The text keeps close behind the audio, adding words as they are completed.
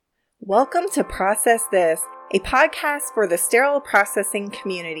Welcome to Process This, a podcast for the sterile processing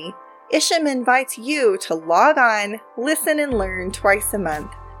community. Isham invites you to log on, listen, and learn twice a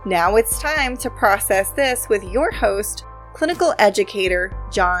month. Now it's time to process this with your host, clinical educator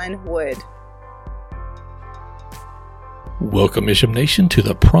John Wood. Welcome, Isham Nation, to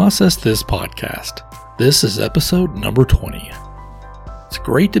the Process This podcast. This is episode number 20. It's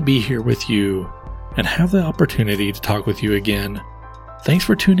great to be here with you and have the opportunity to talk with you again. Thanks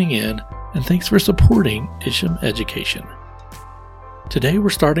for tuning in, and thanks for supporting Isham Education. Today we're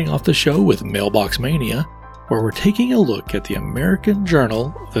starting off the show with Mailbox Mania, where we're taking a look at the American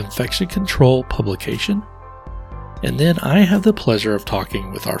Journal of Infection Control publication. And then I have the pleasure of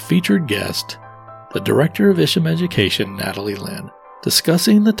talking with our featured guest, the Director of Isham Education, Natalie Lynn,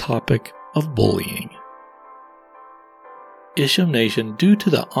 discussing the topic of bullying. Isham Nation, due to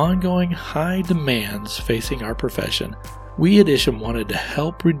the ongoing high demands facing our profession, we at Isham wanted to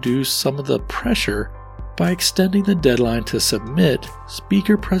help reduce some of the pressure by extending the deadline to submit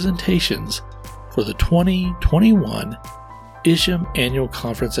speaker presentations for the 2021 Isham Annual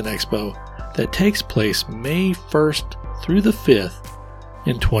Conference and Expo that takes place May 1st through the 5th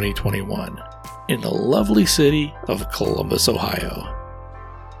in 2021 in the lovely city of Columbus, Ohio.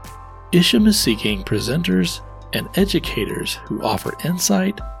 Isham is seeking presenters and educators who offer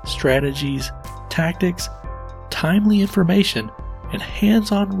insight, strategies, tactics, timely information, and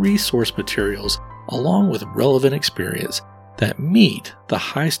hands-on resource materials along with relevant experience that meet the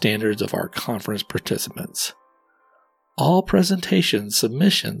high standards of our conference participants. All presentation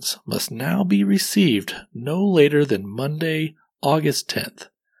submissions must now be received no later than Monday, August 10th.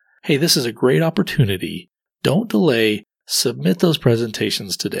 Hey, this is a great opportunity. Don't delay. Submit those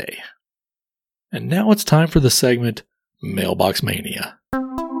presentations today. And now it's time for the segment Mailbox Mania.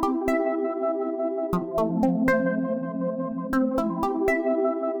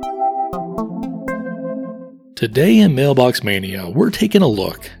 Today in Mailbox Mania, we're taking a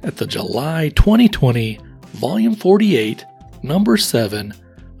look at the July 2020 Volume 48, Number 7,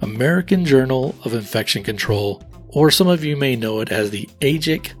 American Journal of Infection Control, or some of you may know it as the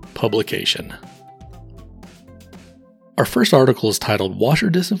AJIC publication. Our first article is titled Washer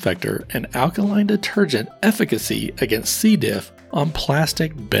Disinfector and Alkaline Detergent Efficacy Against C. diff on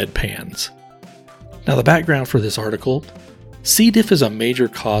Plastic Bedpans. Now the background for this article: C. diff is a major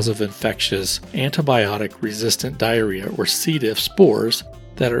cause of infectious antibiotic-resistant diarrhea or C. diff spores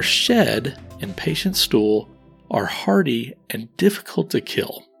that are shed in patient stool, are hardy and difficult to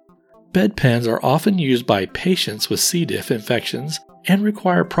kill. Bedpans are often used by patients with C. diff infections and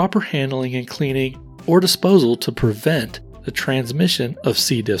require proper handling and cleaning or disposal to prevent the transmission of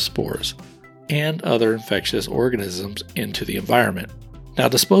C. diff spores and other infectious organisms into the environment. Now,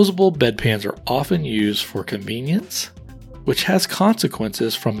 disposable bedpans are often used for convenience, which has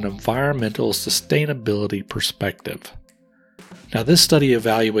consequences from an environmental sustainability perspective. Now, this study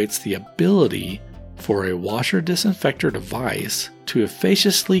evaluates the ability for a washer disinfector device to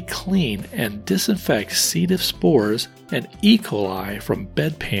efficaciously clean and disinfect C. diff spores and E. coli from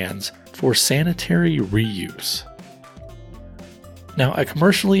bedpans for sanitary reuse. Now, a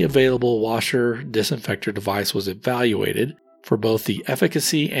commercially available washer disinfector device was evaluated for both the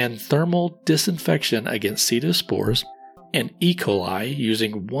efficacy and thermal disinfection against C. diff spores and E. coli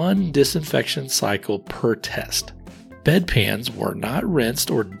using one disinfection cycle per test. Bedpans were not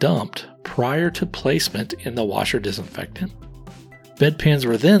rinsed or dumped prior to placement in the washer disinfectant. Bedpans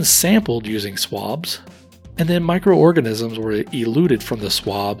were then sampled using swabs, and then microorganisms were eluted from the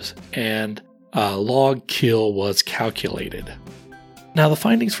swabs and a log kill was calculated. Now, the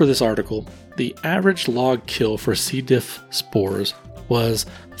findings for this article: the average log kill for C. diff spores was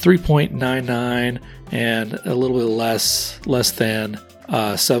 3.99 and a little bit less than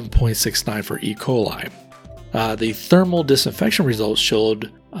 7.69 for E. coli. The thermal disinfection results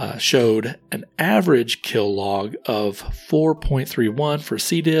showed an average kill log of 4.31 for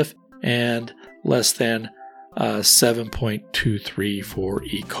C. diff and less than 7.23 for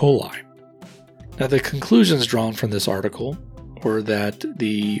E. coli. Now, the conclusions drawn from this article were that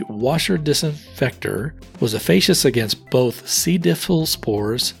the washer disinfector was efficacious against both C. difficile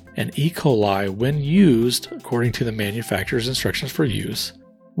spores and E. coli when used according to the manufacturer's instructions for use,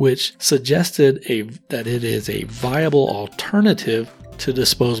 which suggested that it is a viable alternative to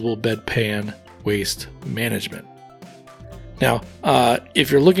disposable bedpan waste management. Now, if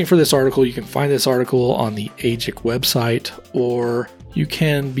you're looking for this article, you can find this article on the AJIC website, or you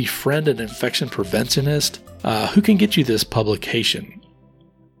can befriend an infection preventionist who can get you this publication.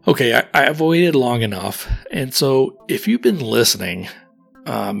 Okay, I've waited long enough, and so if you've been listening,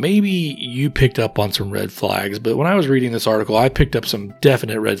 maybe you picked up on some red flags, but when I was reading this article, I picked up some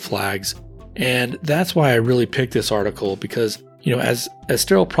definite red flags. And that's why I really picked this article, because, as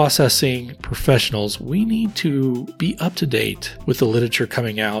sterile processing professionals, we need to be up to date with the literature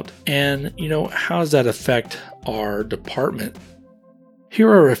coming out. And, how does that affect our department? Here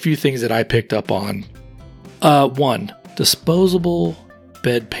are a few things that I picked up on. 1, disposable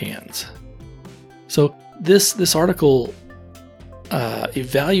bedpans. So this article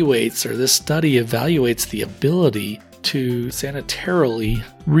this study evaluates the ability to sanitarily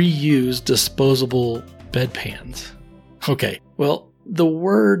reuse disposable bedpans. Okay, well,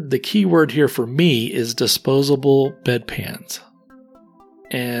 the key word here for me is disposable bedpans.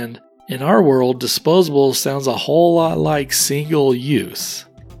 And in our world, disposable sounds a whole lot like single use,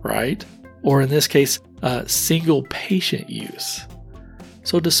 right? Or in this case, single patient use.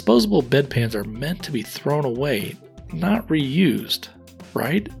 So disposable bedpans are meant to be thrown away, not reused,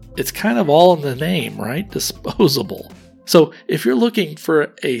 right? It's kind of all in the name, right? Disposable. So if you're looking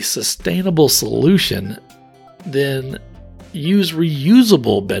for a sustainable solution, then use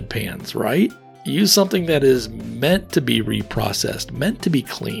reusable bedpans, right? Use something that is meant to be reprocessed, meant to be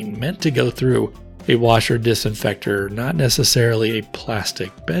clean, meant to go through a washer disinfector, not necessarily a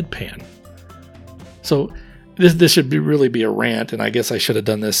plastic bedpan. So this should really be a rant, and I guess I should have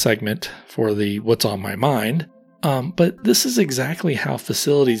done this segment for the What's on My Mind. But this is exactly how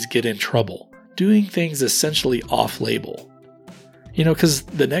facilities get in trouble, doing things essentially off-label. Because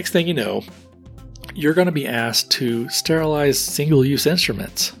the next thing you know, you're going to be asked to sterilize single-use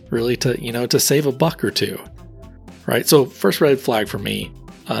instruments, really to save a buck or two, right? So first red flag for me,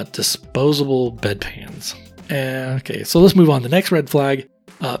 disposable bedpans. Okay, so let's move on. The next red flag,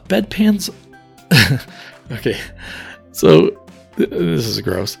 bedpans. Okay, so this is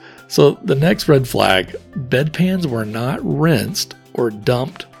gross. So the next red flag, bedpans were not rinsed or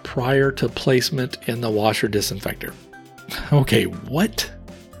dumped prior to placement in the washer disinfector. Okay, what?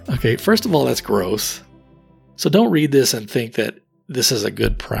 Okay, first of all, that's gross. So don't read this and think that this is a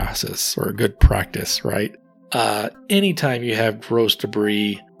good process or a good practice, right? Anytime you have gross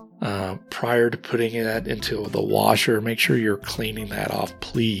debris prior to putting that into the washer, make sure you're cleaning that off,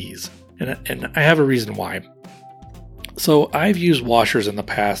 please. And I have a reason why. So I've used washers in the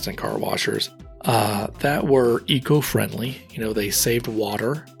past in car washers that were eco-friendly. They saved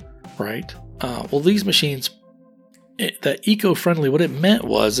water, right? Well, these machines, that eco-friendly, what it meant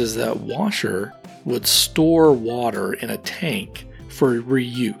is that washer would store water in a tank for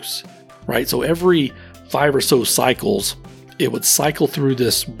reuse, right? So every 5 or so cycles, it would cycle through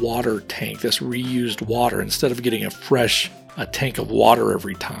this water tank, this reused water, instead of getting a tank of water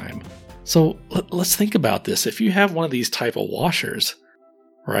every time. So let's think about this. If you have one of these type of washers,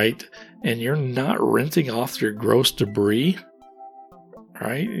 right, and you're not rinsing off your gross debris,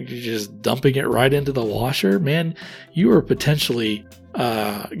 right, you're just dumping it right into the washer, man, you are potentially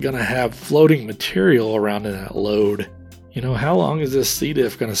going to have floating material around in that load. How long is this C.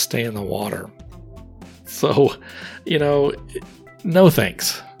 diff going to stay in the water? So, no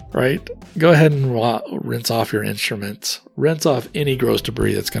thanks. Right? Go ahead and rinse off your instruments. Rinse off any gross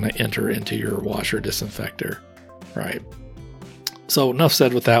debris that's going to enter into your washer disinfector. Right? So enough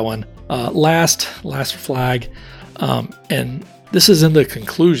said with that one. Last flag. And this is in the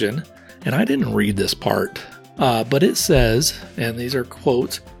conclusion. And I didn't read this part. But it says, and these are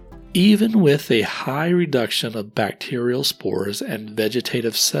quotes, even with a high reduction of bacterial spores and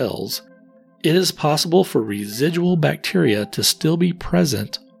vegetative cells, it is possible for residual bacteria to still be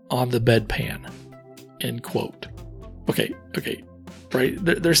present on the bedpan, end quote. Okay, right.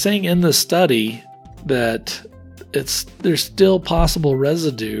 They're saying in the study that there's still possible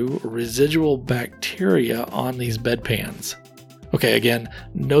residue or residual bacteria on these bedpans. Okay, again,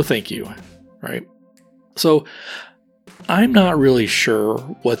 no thank you, right? So I'm not really sure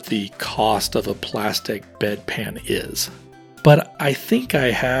what the cost of a plastic bedpan is, but I think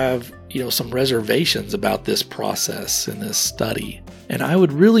I have, some reservations about this process in this study. And I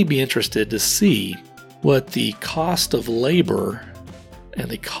would really be interested to see what the cost of labor and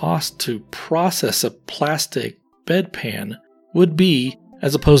the cost to process a plastic bedpan would be,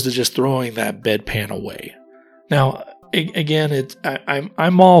 as opposed to just throwing that bedpan away. Now, again,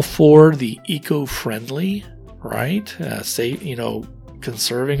 I'm all for the eco-friendly, right?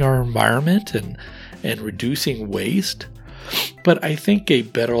 Conserving our environment and reducing waste. But I think a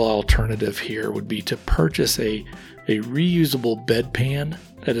better alternative here would be to purchase a reusable bedpan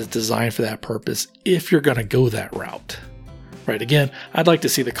that is designed for that purpose if you're going to go that route. Right? Again, I'd like to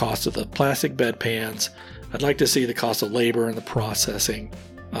see the cost of the plastic bedpans. I'd like to see the cost of labor and the processing.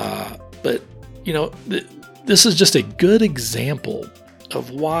 But, this is just a good example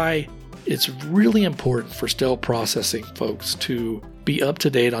of why it's really important for sterile processing folks to be up to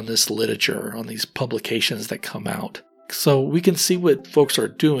date on this literature, on these publications that come out, so we can see what folks are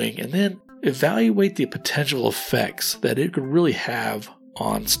doing and then evaluate the potential effects that it could really have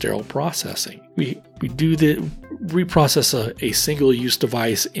on sterile processing. We reprocess a single-use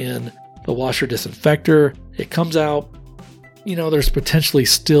device in the washer disinfector. It comes out, there's potentially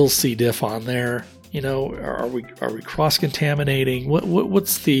still C. diff on there. Are we cross-contaminating? What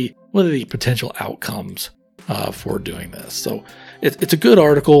are the potential outcomes for doing this? So it's a good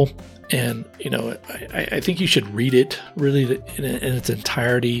article, and I think you should read it really in its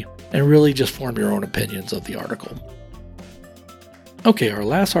entirety and really just form your own opinions of the article. Okay, our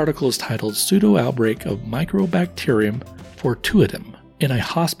last article is titled Pseudo-Outbreak of Mycobacterium fortuitum in a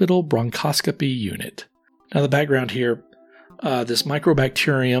Hospital Bronchoscopy Unit. Now the background here, this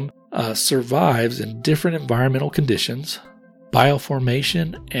Mycobacterium survives in different environmental conditions.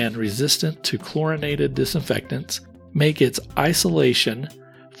 Bioformation and resistant to chlorinated disinfectants make its isolation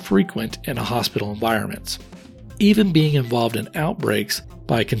frequent in hospital environments, even being involved in outbreaks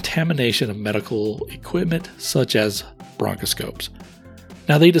by contamination of medical equipment such as bronchoscopes.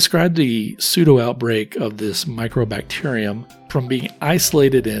 Now, they described the pseudo-outbreak of this Mycobacterium from being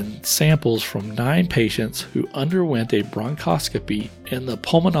isolated in samples from 9 patients who underwent a bronchoscopy in the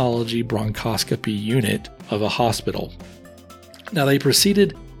pulmonology bronchoscopy unit of a hospital. Now, they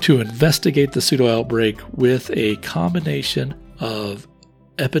proceeded to investigate the pseudo-outbreak with a combination of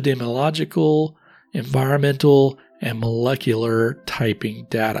epidemiological, environmental, and molecular typing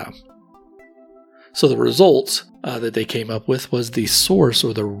data. So the results that they came up with was the source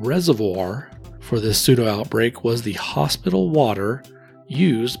or the reservoir for this pseudo-outbreak was the hospital water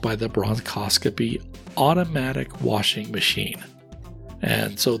used by the bronchoscopy automatic washing machine.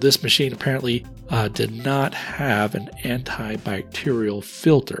 And so this machine apparently did not have an antibacterial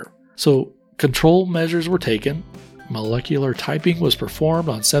filter. So control measures were taken, molecular typing was performed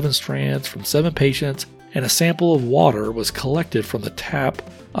on 7 strands from 7 patients, and a sample of water was collected from the tap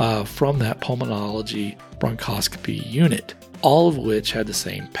from that pulmonology bronchoscopy unit, all of which had the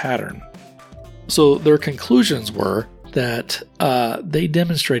same pattern. So their conclusions were that they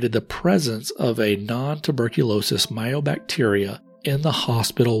demonstrated the presence of a non-tuberculosis myobacteria in the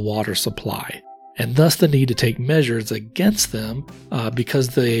hospital water supply, and thus the need to take measures against them because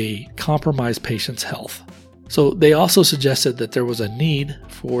they compromise patients' health. So they also suggested that there was a need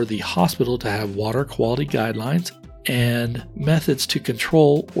for the hospital to have water quality guidelines and methods to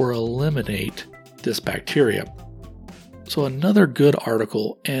control or eliminate this bacteria. So another good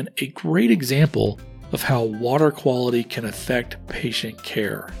article and a great example of how water quality can affect patient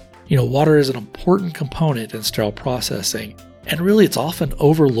care. Water is an important component in sterile processing, and really it's often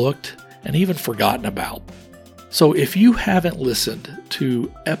overlooked and even forgotten about. So if you haven't listened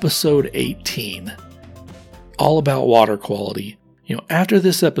to episode 18, all about water quality, after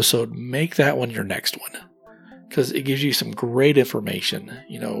this episode, make that one your next one, because it gives you some great information.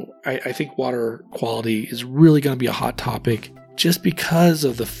 I think water quality is really going to be a hot topic just because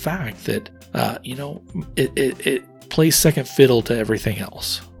of the fact that, it plays second fiddle to everything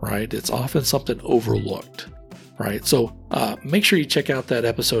else, right? It's often something overlooked, right? So make sure you check out that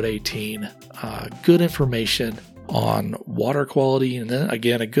episode 18. Good information on water quality, and then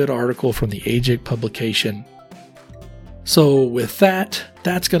again, a good article from the AJIC publication. So with that,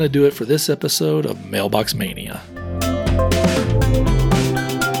 that's going to do it for this episode of Mailbox Mania.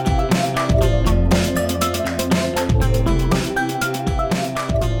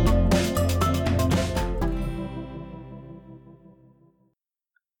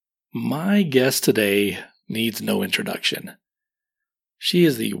 My guest today needs no introduction. She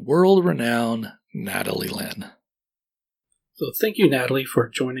is the world-renowned Natalie Lynn. So thank you, Natalie, for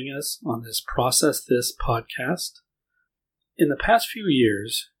joining us on this Process This podcast. In the past few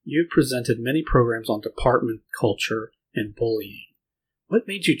years, you've presented many programs on department culture and bullying. What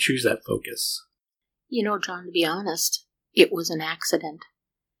made you choose that focus? John, to be honest, it was an accident.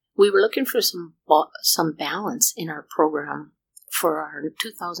 We were looking for some balance in our program for our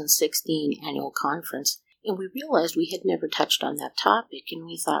 2016 annual conference, and we realized we had never touched on that topic, and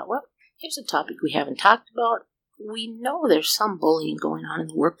we thought, well, here's a topic we haven't talked about. We know there's some bullying going on in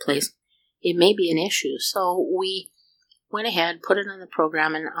the workplace. It may be an issue, so we went ahead, put it on the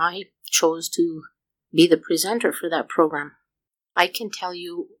program, and I chose to be the presenter for that program. I can tell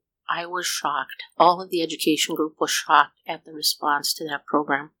you, I was shocked. All of the education group was shocked at the response to that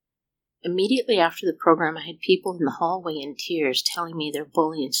program. Immediately after the program, I had people in the hallway in tears telling me their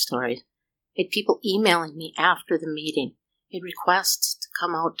bullying stories. I had people emailing me after the meeting. I had requests to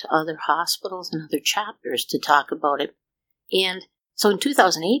come out to other hospitals and other chapters to talk about it. And So in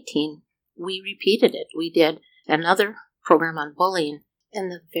 2018, we repeated it. We did another program on bullying,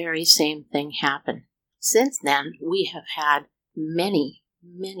 and the very same thing happened. Since then, we have had many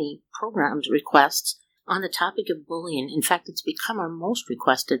programs requests on the topic of bullying. In fact, it's become our most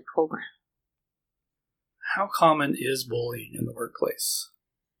requested program. How common is bullying in the workplace?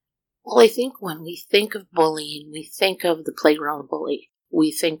 Well, I think when we think of bullying, we think of the playground bully.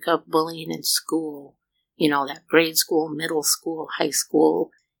 We think of bullying in school, that grade school, middle school, high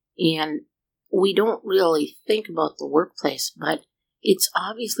school, and we don't really think about the workplace, but it's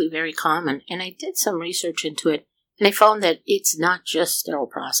obviously very common. And I did some research into it, and I found that it's not just sterile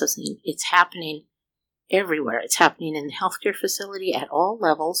processing. It's happening everywhere. It's happening in the healthcare facility at all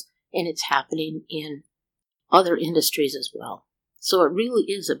levels, and it's happening in other industries as well. So it really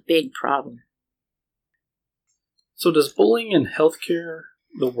is a big problem. So does bullying in healthcare,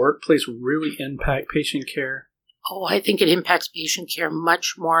 the workplace, really impact patient care? Oh, I think it impacts patient care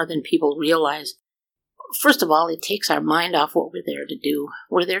much more than people realize. First of all, it takes our mind off what we're there to do.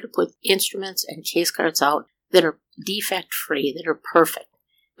 We're there to put instruments and case cards out that are defect-free, that are perfect.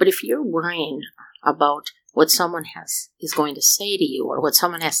 But if you're worrying about what someone is going to say to you, or what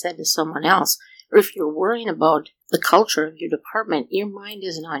someone has said to someone else, or if you're worrying about the culture of your department, your mind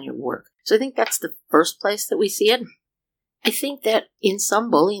isn't on your work. So I think that's the first place that we see it. I think that in some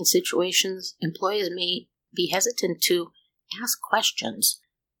bullying situations, employees may be hesitant to ask questions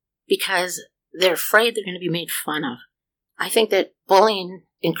because they're afraid they're going to be made fun of. I think that bullying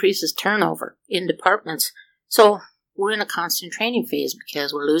increases turnover in departments. So we're in a constant training phase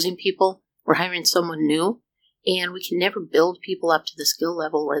because we're losing people, we're hiring someone new, and we can never build people up to the skill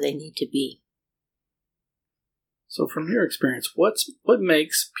level where they need to be. So from your experience, what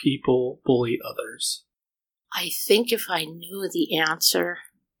makes people bully others? I think if I knew the answer,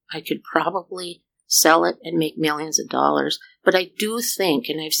 I could probably sell it and make millions of dollars. But I do think,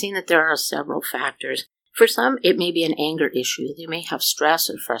 and I've seen that there are several factors. For some, it may be an anger issue. They may have stress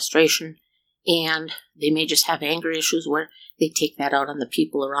or frustration, and they may just have anger issues where they take that out on the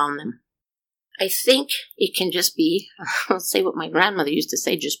people around them. I think it can just be, I'll say what my grandmother used to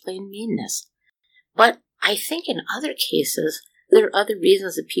say, just plain meanness. But I think in other cases, there are other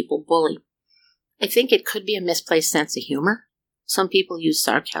reasons that people bully. I think it could be a misplaced sense of humor. Some people use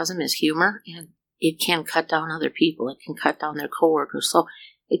sarcasm as humor, and it can cut down other people. It can cut down their coworkers. So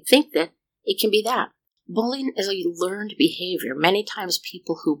I think that it can be that. Bullying is a learned behavior. Many times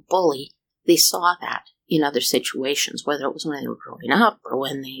people who bully, they saw that in other situations, whether it was when they were growing up or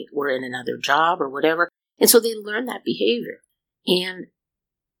when they were in another job or whatever. And so they learned that behavior. And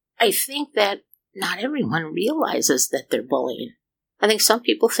I think that not everyone realizes that they're bullying. I think some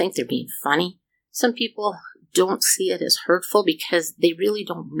people think they're being funny. Some people don't see it as hurtful because they really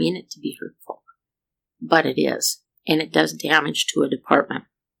don't mean it to be hurtful. But it is, and it does damage to a department.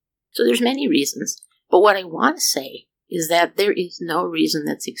 So there's many reasons. But what I want to say is that there is no reason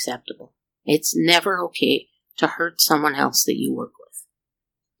that's acceptable. It's never okay to hurt someone else that you work with.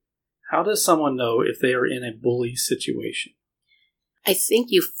 How does someone know if they are in a bully situation? I think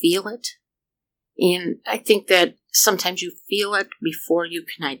you feel it. And I think that sometimes you feel it before you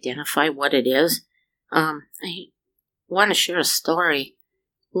can identify what it is. I want to share a story.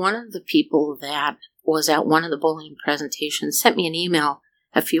 One of the people that was at one of the bullying presentations sent me an email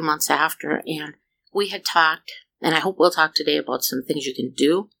a few months after, and we had talked, and I hope we'll talk today about some things you can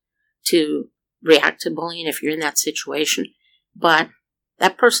do to react to bullying if you're in that situation. But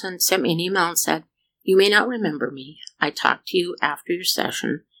that person sent me an email and said, "You may not remember me. I talked to you after your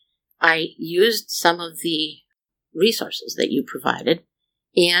session. I used some of the resources that you provided,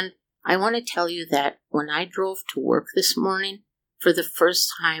 and I want to tell you that when I drove to work this morning, for the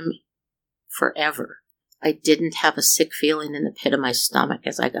first time forever, I didn't have a sick feeling in the pit of my stomach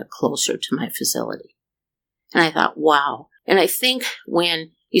as I got closer to my facility." And I thought, wow. And I think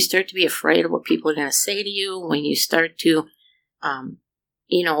when you start to be afraid of what people are going to say to you, when you start to,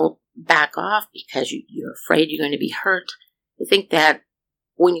 back off because you're afraid you're going to be hurt, I think that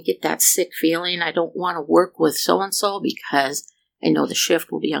when you get that sick feeling, I don't want to work with so-and-so because I know the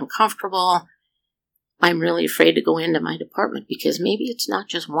shift will be uncomfortable. I'm really afraid to go into my department because maybe it's not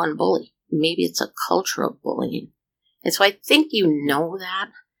just one bully. Maybe it's a culture of bullying. And so I think you know that.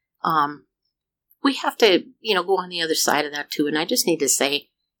 We have to, go on the other side of that too. And I just need to say,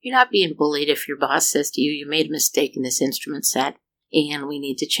 you're not being bullied if your boss says to you, you made a mistake in this instrument set and we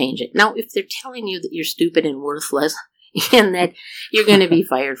need to change it. Now, if they're telling you that you're stupid and worthless and that you're going to be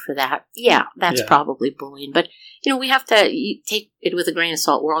fired for that, that's probably bullying. But, we have to take it with a grain of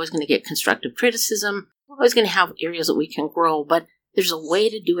salt. We're always going to get constructive criticism. We're always going to have areas that we can grow, but there's a way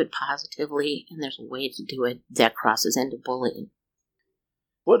to do it positively and there's a way to do it that crosses into bullying.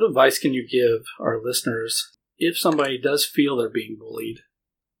 What advice can you give our listeners if somebody does feel they're being bullied?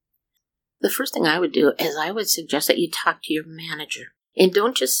 The first thing I would do is I would suggest that you talk to your manager. And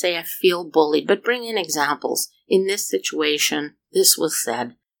don't just say, I feel bullied, but bring in examples. In this situation, this was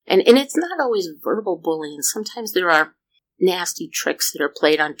said. And it's not always verbal bullying. Sometimes there are nasty tricks that are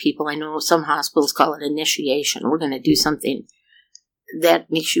played on people. I know some hospitals call it initiation. We're going to do something that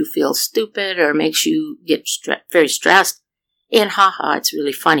makes you feel stupid or makes you get very stressed. And haha, it's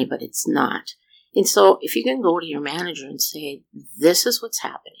really funny, but it's not. And so if you can go to your manager and say, this is what's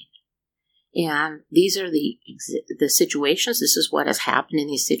happening. And these are the situations. This is what has happened in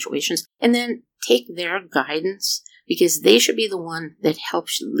these situations. And then take their guidance, because they should be the one that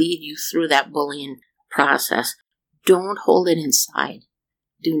helps lead you through that bullying process. Don't hold it inside.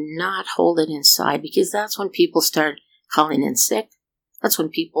 Do not hold it inside, because that's when people start calling in sick. That's when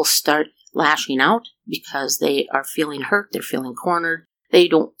people start lashing out because they are feeling hurt. They're feeling cornered. They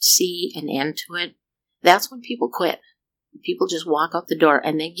don't see an end to it. That's when people quit. People just walk out the door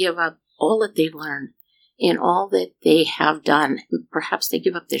and they give up all that they've learned and all that they have done. Perhaps they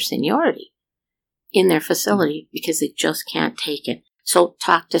give up their seniority in their facility because they just can't take it. So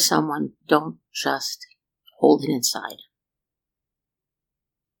talk to someone. Don't just hold it inside.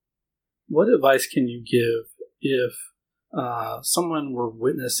 What advice can you give if someone were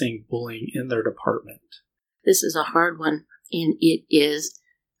witnessing bullying in their department? This is a hard one, and it is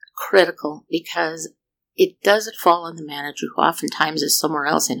critical because it doesn't fall on the manager, who oftentimes is somewhere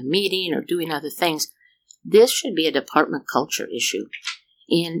else in a meeting or doing other things. This should be a department culture issue,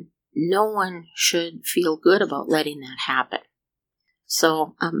 and no one should feel good about letting that happen.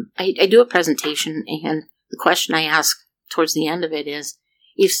 So I do a presentation, and the question I ask towards the end of it is,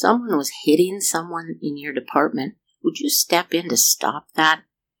 if someone was hitting someone in your department, would you step in to stop that?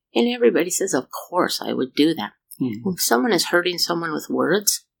 And everybody says, of course I would do that. Mm-hmm. If someone is hurting someone with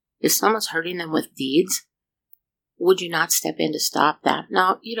words, if someone's hurting them with deeds, would you not step in to stop that?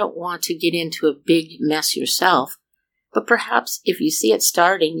 Now, you don't want to get into a big mess yourself, but perhaps if you see it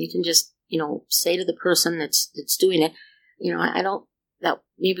starting, you can just, say to the person that's doing it, that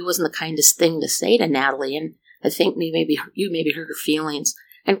maybe wasn't the kindest thing to say to Natalie, and I think maybe you hurt her feelings,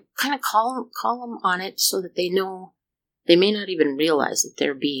 and kind of call them on it so that they know they may not even realize that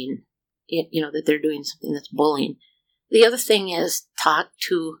they're being, that they're doing something that's bullying. The other thing is talk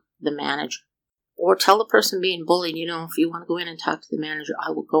to the manager, or tell the person being bullied, if you want to go in and talk to the manager, I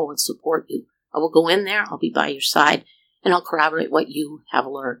will go and support you. I will go in there, I'll be by your side, and I'll corroborate what you have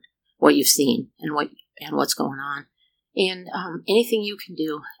learned, what you've seen, and what's going on, and anything you can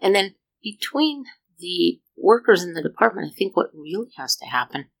do. And then between the workers in the department, I think what really has to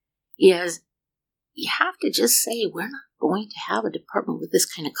happen is you have to just say, we're not going to have a department with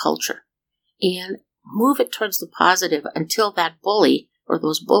this kind of culture, and move it towards the positive until that bully or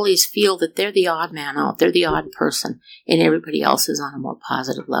those bullies feel that they're the odd man out, they're the odd person, and everybody else is on a more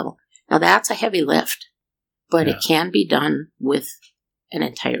positive level. Now that's a heavy lift, but it can be done with an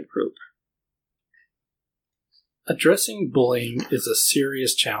entire group. Addressing bullying is a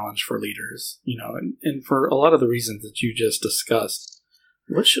serious challenge for leaders, and for a lot of the reasons that you just discussed.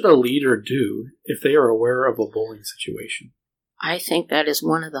 What should a leader do if they are aware of a bullying situation? I think that is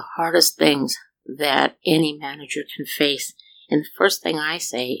one of the hardest things that any manager can face. And the first thing I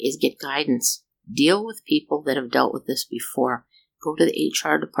say is get guidance. Deal with people that have dealt with this before. Go to the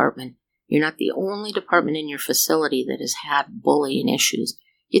HR department. You're not the only department in your facility that has had bullying issues.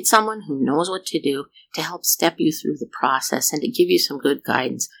 Get someone who knows what to do to help step you through the process and to give you some good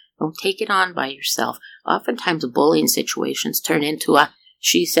guidance. Don't take it on by yourself. Oftentimes bullying situations turn into a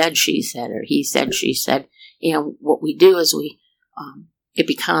she said, or he said, she said. And what we do is it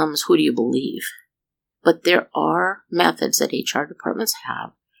becomes, who do you believe? But there are methods that HR departments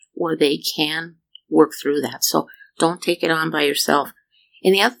have where they can work through that. So don't take it on by yourself.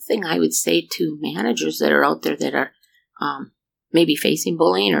 And the other thing I would say to managers that are out there that are maybe facing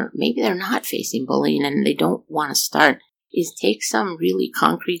bullying, or maybe they're not facing bullying and they don't want to start, is take some really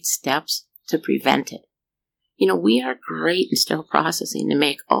concrete steps to prevent it. We are great in sterile processing to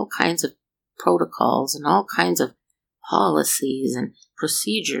make all kinds of protocols and all kinds of policies and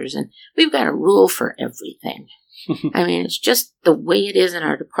procedures, and we've got a rule for everything. I mean, it's just the way it is in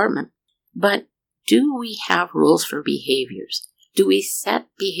our department. But do we have rules for behaviors? Do we set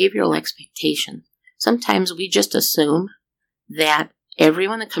behavioral expectations? Sometimes we just assume that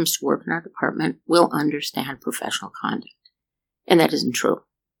everyone that comes to work in our department will understand professional conduct, and that isn't true.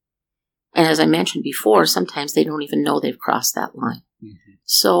 And as I mentioned before, sometimes they don't even know they've crossed that line. Mm-hmm.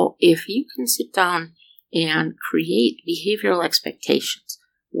 So if you can sit down and create behavioral expectations,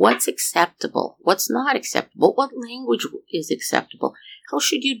 What's acceptable? What's not acceptable? What language is acceptable? How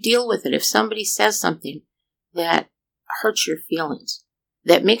should you deal with it if somebody says something that hurts your feelings,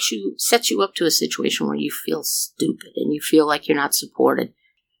 that sets you up to a situation where you feel stupid and you feel like you're not supported?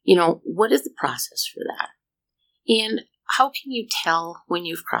 What is the process for that? And how can you tell when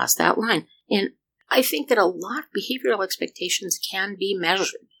you've crossed that line? And I think that a lot of behavioral expectations can be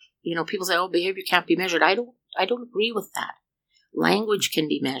measured. People say, behavior can't be measured. I don't agree with that. Language can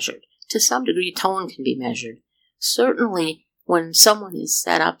be measured. To some degree, tone can be measured. Certainly, when someone is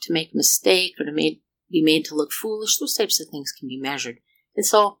set up to make a mistake or to be made to look foolish, those types of things can be measured. And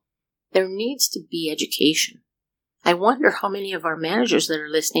so, there needs to be education. I wonder how many of our managers that are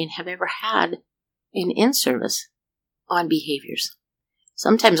listening have ever had an in-service on behaviors.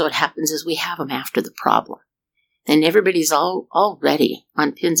 Sometimes what happens is we have them after the problem. And everybody's already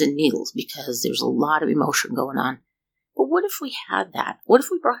on pins and needles because there's a lot of emotion going on. But what if we had that? What if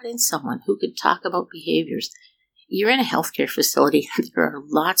we brought in someone who could talk about behaviors? You're in a healthcare facility. There are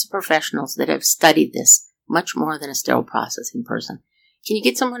lots of professionals that have studied this much more than a sterile processing person. Can you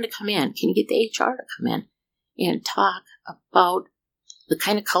get someone to come in? Can you get the HR to come in and talk about the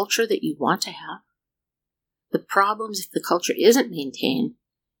kind of culture that you want to have? The problems if the culture isn't maintained,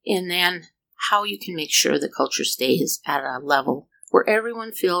 and then how you can make sure the culture stays at a level where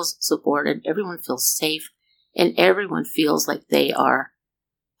everyone feels supported, everyone feels safe, and everyone feels like they are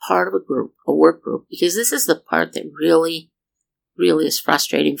part of a group, a work group. Because this is the part that really, really is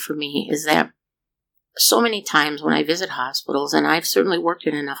frustrating for me, is that so many times when I visit hospitals, and I've certainly worked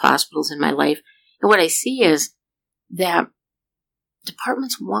in enough hospitals in my life, and what I see is that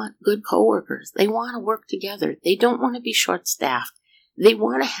departments want good coworkers. They want to work together. They don't want to be short-staffed. They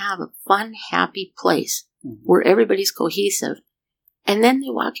want to have a fun, happy place where everybody's cohesive. And then they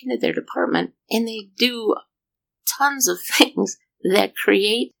walk into their department and they do tons of things that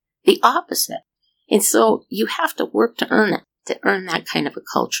create the opposite. And so you have to work to earn it, to earn that kind of a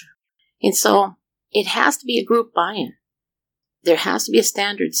culture. And so it has to be a group buy-in. There has to be a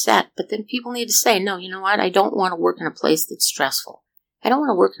standard set, but then people need to say, no, you know what? I don't want to work in a place that's stressful. I don't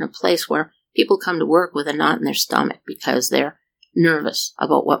want to work in a place where people come to work with a knot in their stomach because they're nervous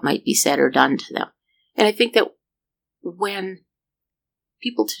about what might be said or done to them. And I think that when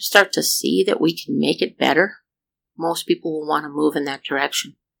people start to see that we can make it better, most people will want to move in that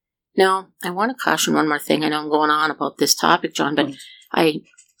direction. Now, I want to caution one more thing. I know I'm going on about this topic, John, but I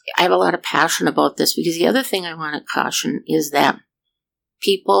have a lot of passion about this, because the other thing I want to caution is that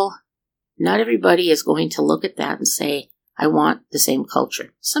not everybody is going to look at that and say, I want the same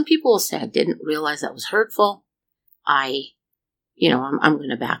culture. Some people will say, I didn't realize that was hurtful. I'm going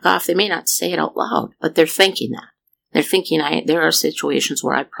to back off. They may not say it out loud, but they're thinking that. They're thinking there are situations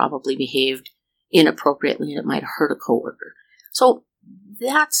where I probably behaved inappropriately and it might hurt a coworker. So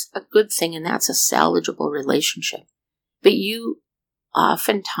that's a good thing, and that's a salvageable relationship. But you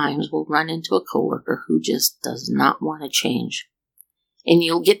oftentimes will run into a coworker who just does not want to change. And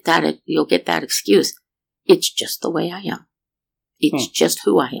you'll get that excuse. It's just the way I am. It's just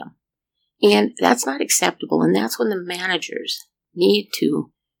who I am. And that's not acceptable. And that's when the managers need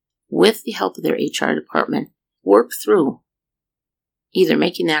to, with the help of their HR department, work through either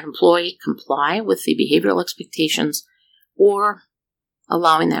making that employee comply with the behavioral expectations or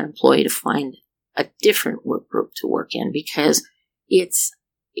allowing that employee to find a different work group to work in, because it's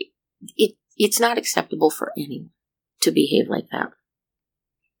not acceptable for anyone to behave like that.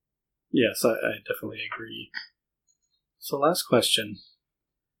 Yes, I definitely agree. So last question.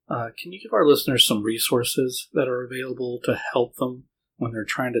 Can you give our listeners some resources that are available to help them when they're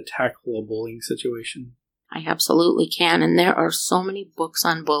trying to tackle a bullying situation? I absolutely can. And there are so many books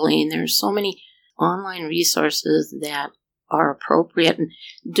on bullying. There are so many online resources that are appropriate. And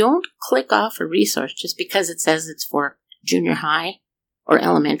don't click off a resource just because it says it's for junior high or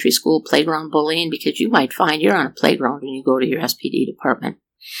elementary school playground bullying, because you might find you're on a playground when you go to your SPD department.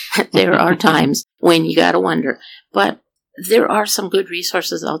 There are times when you got to wonder. But there are some good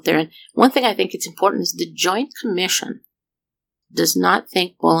resources out there. And one thing I think it's important is the Joint Commission does not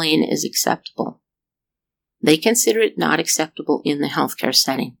think bullying is acceptable. They consider it not acceptable in the healthcare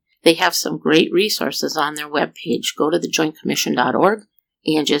setting. They have some great resources on their webpage. Go to thejointcommission.org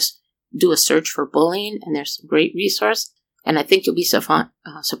and just do a search for bullying, and there's some great resource. And I think you'll be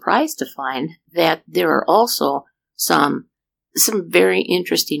surprised to find that there are also some very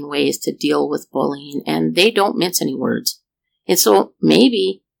interesting ways to deal with bullying, and they don't mince any words. And so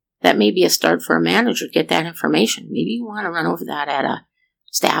maybe that may be a start for a manager to get that information. Maybe you want to run over that at a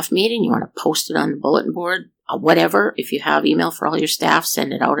staff meeting. You want to post it on the bulletin board, whatever. If you have email for all your staff,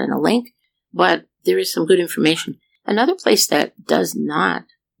 send it out in a link. But there is some good information. Another place that does not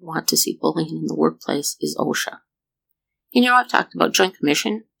want to see bullying in the workplace is OSHA. I've talked about Joint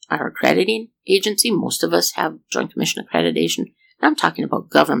Commission, our accrediting agency. Most of us have Joint Commission accreditation. And I'm talking about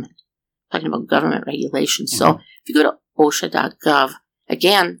government. I'm talking about government regulations. So if you go to OSHA.gov,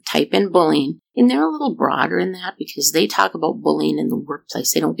 again, type in bullying. And they're a little broader in that because they talk about bullying in the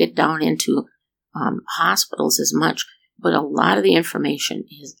workplace. They don't get down into hospitals as much, but a lot of the information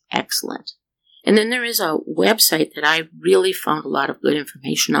is excellent. And then there is a website that I really found a lot of good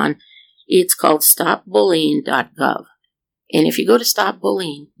information on. It's called stopbullying.gov. And if you go to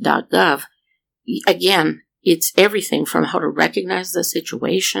stopbullying.gov, again, it's everything from how to recognize the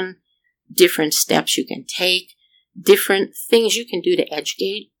situation, different steps you can take, different things you can do to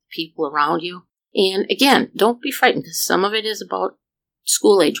educate people around you. And again, don't be frightened because some of it is about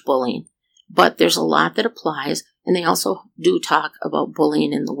school-age bullying, but there's a lot that applies, and they also do talk about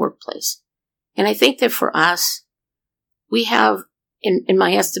bullying in the workplace. And I think that for us, we have, in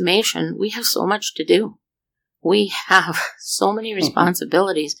my estimation, we have so much to do. We have so many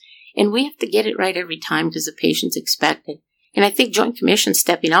responsibilities, and we have to get it right every time because the patients expect it. And I think Joint Commission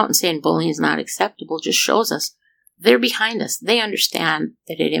stepping out and saying bullying is not acceptable just shows us they're behind us. They understand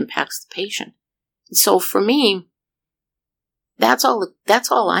that it impacts the patient. So for me, that's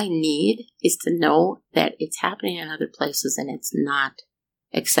all I need is to know that it's happening in other places and it's not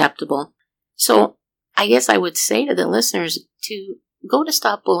acceptable. So I guess I would say to the listeners to go to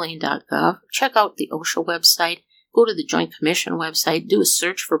stopbullying.gov, check out the OSHA website, go to the Joint Commission website, do a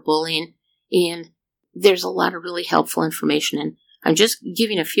search for bullying, and there's a lot of really helpful information. And I'm just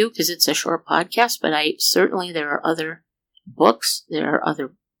giving a few because it's a short podcast, but there are other books, there are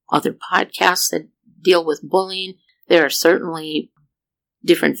other podcasts that deal with bullying. There are certainly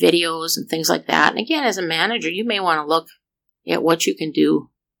different videos and things like that. And again, as a manager, you may want to look at what you can do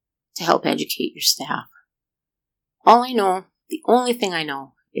to help educate your staff. The only thing I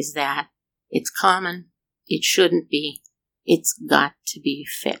know is that it's common, it shouldn't be, it's got to be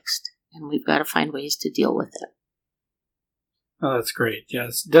fixed, and we've got to find ways to deal with it. Oh, that's great. Yeah,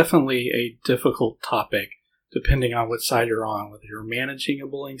 it's definitely a difficult topic, depending on what side you're on, whether you're managing a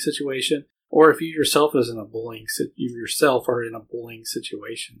bullying situation, or if you yourself are in a bullying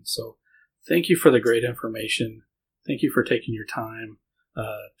situation. So thank you for the great information. Thank you for taking your time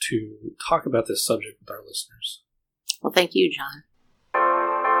to talk about this subject with our listeners. Well, thank you, John.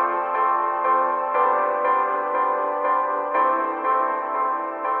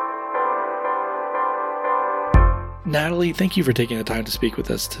 Natalie, thank you for taking the time to speak with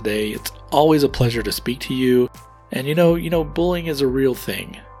us today. It's always a pleasure to speak to you. And you know, bullying is a real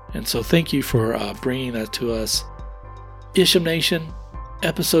thing. And so thank you for bringing that to us. Isham Nation,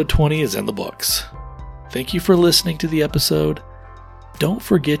 episode 20 is in the books. Thank you for listening to the episode. Don't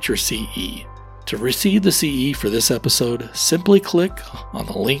forget your CE. To receive the CE for this episode, simply click on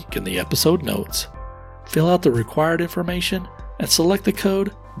the link in the episode notes, fill out the required information, and select the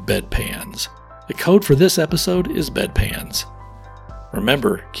code BEDPANS. The code for this episode is BEDPANS.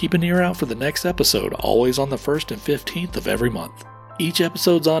 Remember, keep an ear out for the next episode, always on the 1st and 15th of every month. Each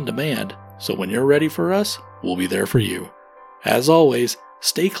episode's on demand, so when you're ready for us, we'll be there for you. As always,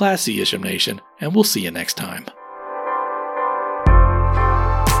 stay classy, Isham Nation, and we'll see you next time.